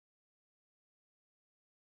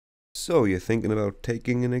So you're thinking about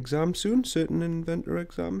taking an exam soon? Certain Inventor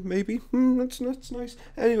exam, maybe? That's nice.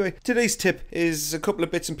 Anyway, today's tip is a couple of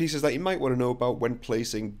bits and pieces that you might want to know about when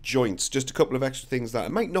placing joints. Just a couple of extra things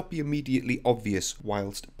that might not be immediately obvious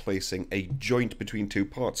whilst placing a joint between two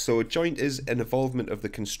parts. So a joint is an evolvement of the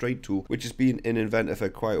constraint tool, which has been in Inventor for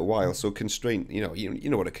quite a while. So constraint, you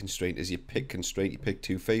know what a constraint is. You pick constraint, you pick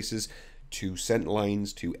two faces, two center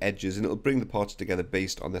lines, two edges, and it'll bring the parts together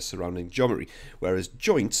based on their surrounding geometry. Whereas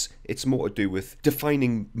joints, it's more to do with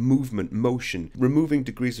defining movement, motion, removing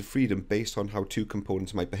degrees of freedom based on how two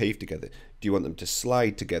components might behave together. Do you want them to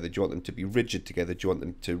slide together? Do you want them to be rigid together? Do you want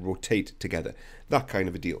them to rotate together? That kind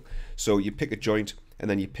of a deal. So you pick a joint, and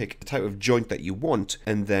then you pick the type of joint that you want,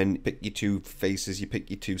 and then pick your two faces, you pick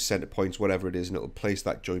your two center points, whatever it is, and it'll place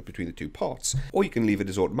that joint between the two parts. Or you can leave it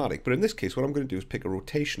as automatic. But in this case, what I'm going to do is pick a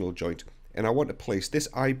rotational joint, and I want to place this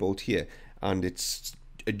eye bolt here and its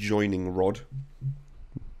adjoining rod,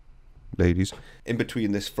 ladies, in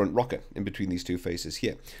between this front rocker, in between these two faces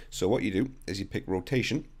here. So what you do is you pick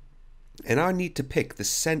rotation, and I need to pick the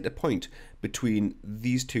center point between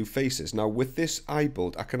these two faces. Now with this eye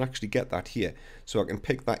bolt, I can actually get that here. So I can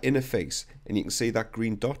pick that inner face, and you can see that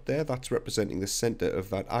green dot there, that's representing the center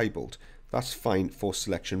of that eye bolt. That's fine for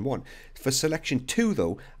selection 1. For selection 2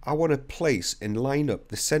 though, I want to place and line up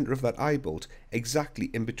the center of that eye bolt exactly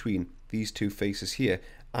in between these two faces here,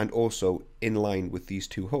 and also in line with these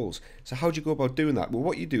two holes. So how do you go about doing that? Well,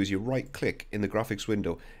 what you do is you right click in the graphics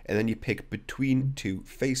window, and then you pick between two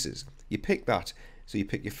faces. You pick that, so you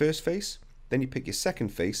pick your first face, then you pick your second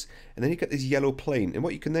face, and then you get this yellow plane. And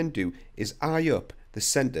what you can then do is eye up the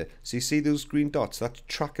center. So you see those green dots, that's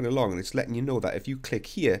tracking along, and it's letting you know that if you click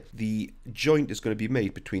here, the joint is going to be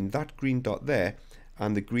made between that green dot there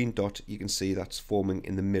and the green dot you can see that's forming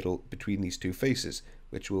in the middle between these two faces,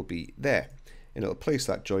 which will be there. And it'll place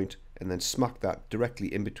that joint and then smack that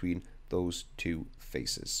directly in between those two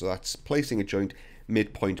faces. So that's placing a joint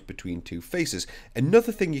midpoint between two faces.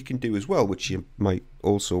 Another thing you can do as well, which you might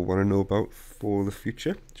also want to know about for the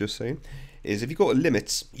future, just saying, is if you go to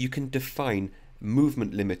limits, you can define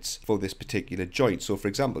movement limits for this particular joint. So for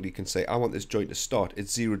example, you can say I want this joint to start at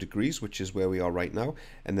 0 degrees, which is where we are right now,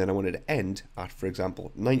 and then I want it to end at, for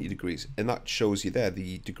example, 90 degrees, and that shows you there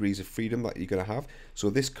the degrees of freedom that you're going to have. So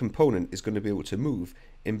this component is going to be able to move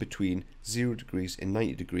in between 0 degrees and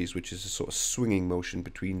 90 degrees, which is a sort of swinging motion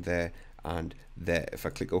between there and there. If I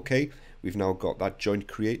click OK, we've now got that joint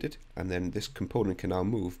created, and then this component can now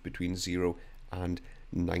move between 0 and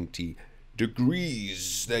 90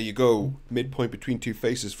 degrees. There you go. Midpoint between two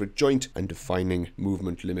faces for a joint and defining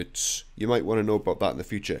movement limits. You might want to know about that in the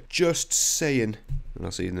future. Just saying. And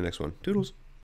I'll see you in the next one. Toodles.